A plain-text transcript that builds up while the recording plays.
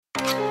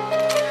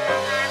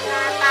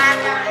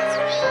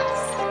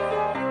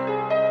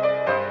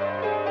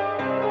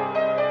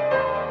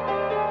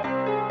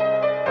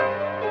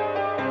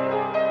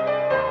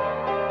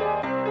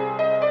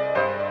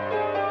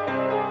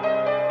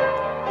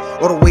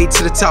all the way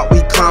to the top,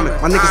 we climbing.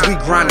 My niggas, we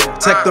grinding,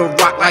 protect the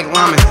rock like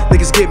linemen.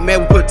 Niggas get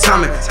mad, we put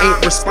time in, ain't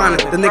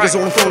responding. The niggas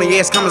on the phone, they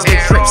ass comments,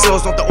 make trap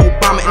sales off the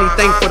Obama.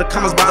 Anything for the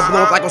comments, about to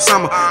blow up like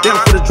Osama. Down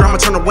for the drama,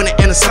 turn the winter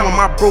and the summer.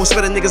 My bros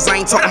for the niggas,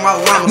 I ain't talking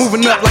about llamas.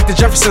 Moving up like the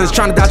Jeffersons,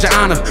 trying to dodge your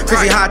honor.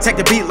 Crazy how I attack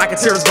the beat like a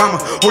terrorist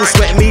bomber. Holding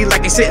sweat at me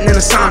like they sitting in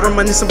a sauna.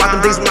 Reminiscing about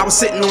them days when I was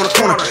sitting on the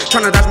corner,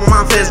 trying to dodge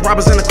my mind feds,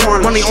 robbers in the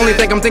corner. Money only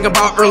thing I'm thinking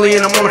about early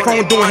and I'm on the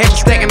phone doing half a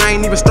stack and I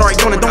ain't even started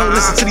yawning. Don't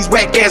listen to these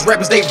whack ass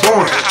rappers, they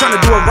born. Trying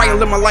to do it right and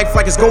live my life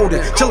like it's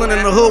golden. Chilling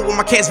in the hood with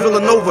my cats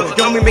Villanova.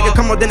 You want me make it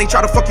come up, then they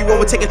try to fuck you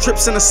over. Taking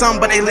trips in the sun,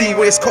 but they leave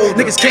where it's cold.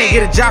 Niggas can't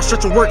get a job,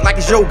 stretching work like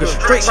it's yoga.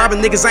 Straight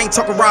robbing niggas, I ain't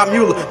talking Rob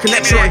Mueller.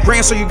 Connection on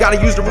grand, so you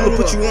gotta use the ruler.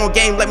 Put you on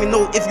game, let me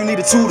know if you need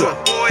a tutor.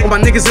 All my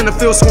niggas in the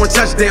field scoring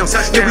touchdowns.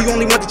 Yeah, we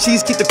only want the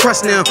cheese, keep the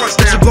crust now.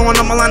 Bitch, you blowing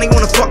up my line, they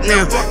wanna fuck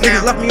now.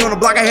 Niggas left me on the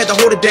block, I had to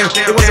hold it down.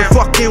 They wasn't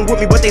fucking with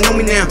me, but they know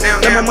me now.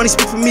 Let my money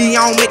speak for me,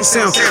 I don't make a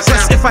sound.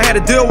 Plus, if I had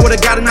a deal,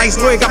 would've got a nice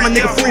lawyer. Got my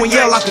nigga fool and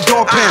yell out the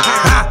dog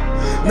pound.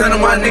 None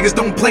of my niggas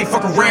don't play,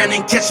 fuck around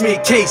and catch me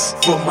a case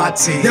for my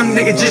team. Young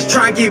nigga just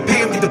try and get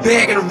paid, get the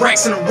bag and the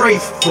racks and the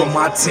Wraith for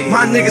my team.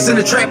 My niggas in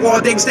the trap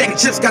all day, stacking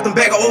chips, got them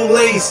bag of old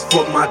Lays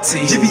for my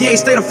team. Gba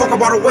stay the fuck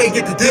up all the way,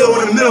 get the deal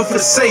in the middle for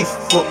the safe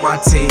for my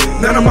team.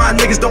 None of my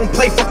niggas don't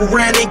play, fuck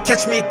around and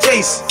catch me a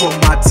case for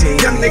my team.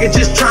 Young nigga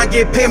just try and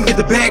get paid, get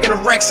the bag and the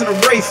racks and the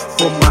Wraith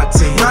for my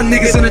team. My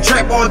niggas in the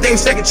trap all day,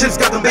 stacking chips,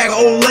 got them bag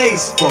of old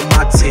Lays for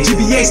my team.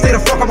 Gba stay the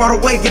fuck up all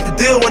the way, get the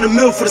deal in the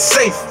middle for the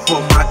safe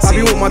for my team. I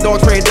be with my dog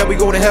praying that we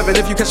go to heaven.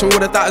 If you catch me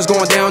with a thought, it's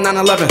going down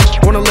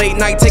 9/11. On a late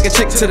night, take a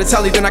chick to the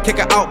telly, then I kick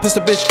her out, piss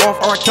the bitch off.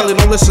 R. Kelly,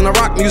 don't listen to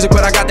rock music,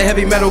 but I got the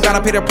heavy metal.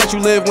 Gotta pay the price you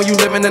live when you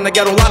living in the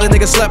ghetto. A lot of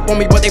niggas slept on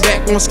me, but they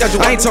back on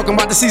schedule. I ain't talking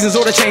about the seasons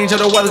or the change of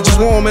the weather, just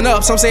warming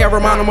up. Some say I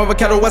remind them of a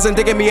kettle. Wasn't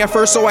digging me at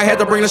first, so I had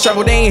to bring the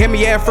shovel. They ain't hit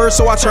me at first,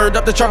 so I turned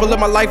up the trouble. Live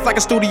my life like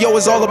a studio,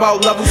 it's all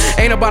about levels.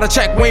 Ain't about a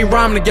check, we ain't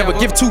rhyming together.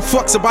 Give two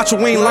fucks about you,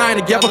 we ain't lying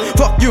together.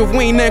 Fuck you if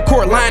we ain't in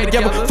court lying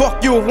together.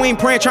 Fuck you if we ain't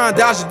praying trying to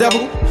dodge the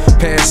devil.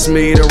 Pass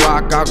me the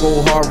rock, I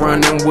go hard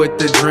running with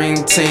the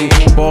dream team.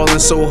 Ballin'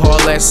 so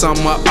hard last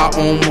summer, I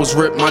almost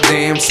ripped my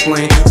damn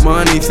spleen.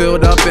 Money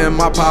filled up in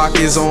my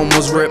pockets,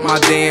 almost ripped my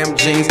damn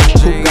jeans.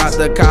 Who got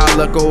the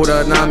collar, go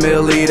to 9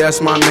 milli,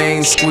 that's my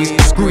main squeeze.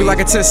 Screw like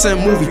a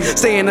 10-cent movie.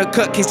 Stay in the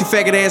cut, case the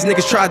faggot ass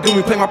niggas try to do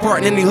me. Play my part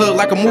in any hood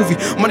like a movie.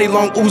 Money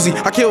long Uzi,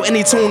 I kill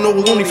any tune, no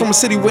loony. From a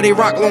city where they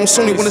rock long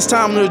Sunni. When it's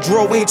time to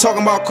draw, we ain't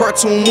talking about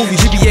cartoon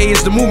movies. Gba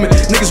is the movement.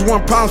 Niggas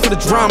want problems for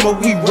the drama,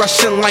 we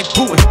rushin' like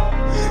Putin.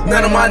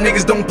 None of my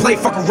niggas don't play,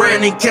 fuck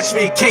around and catch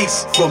me a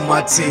case for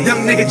my team.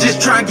 Young nigga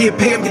just try and get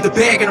paid, get the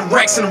bag and the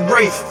racks and the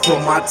Wraith for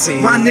my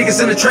team. My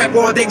niggas in the trap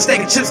all day,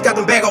 stacking chips, got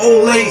them bag of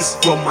old Lays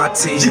for my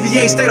team.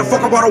 Gba stay the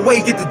fuck up all the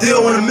way, get the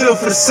deal in the middle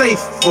for the safe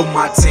for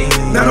my team.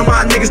 None of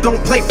my niggas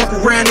don't play, fuck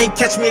around and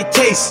catch me a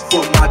case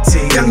for my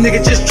team. Young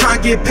nigga just try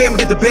and get paid,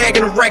 get the bag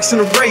and the racks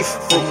and the Wraith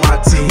for my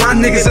team. My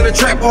niggas in the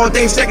trap all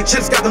day, stacking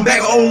chips, got them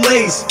bag of old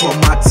Lays for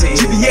my team.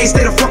 Gba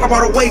stay the fuck up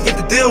all the way, get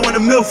the deal in the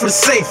middle for the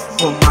safe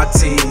for my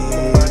team.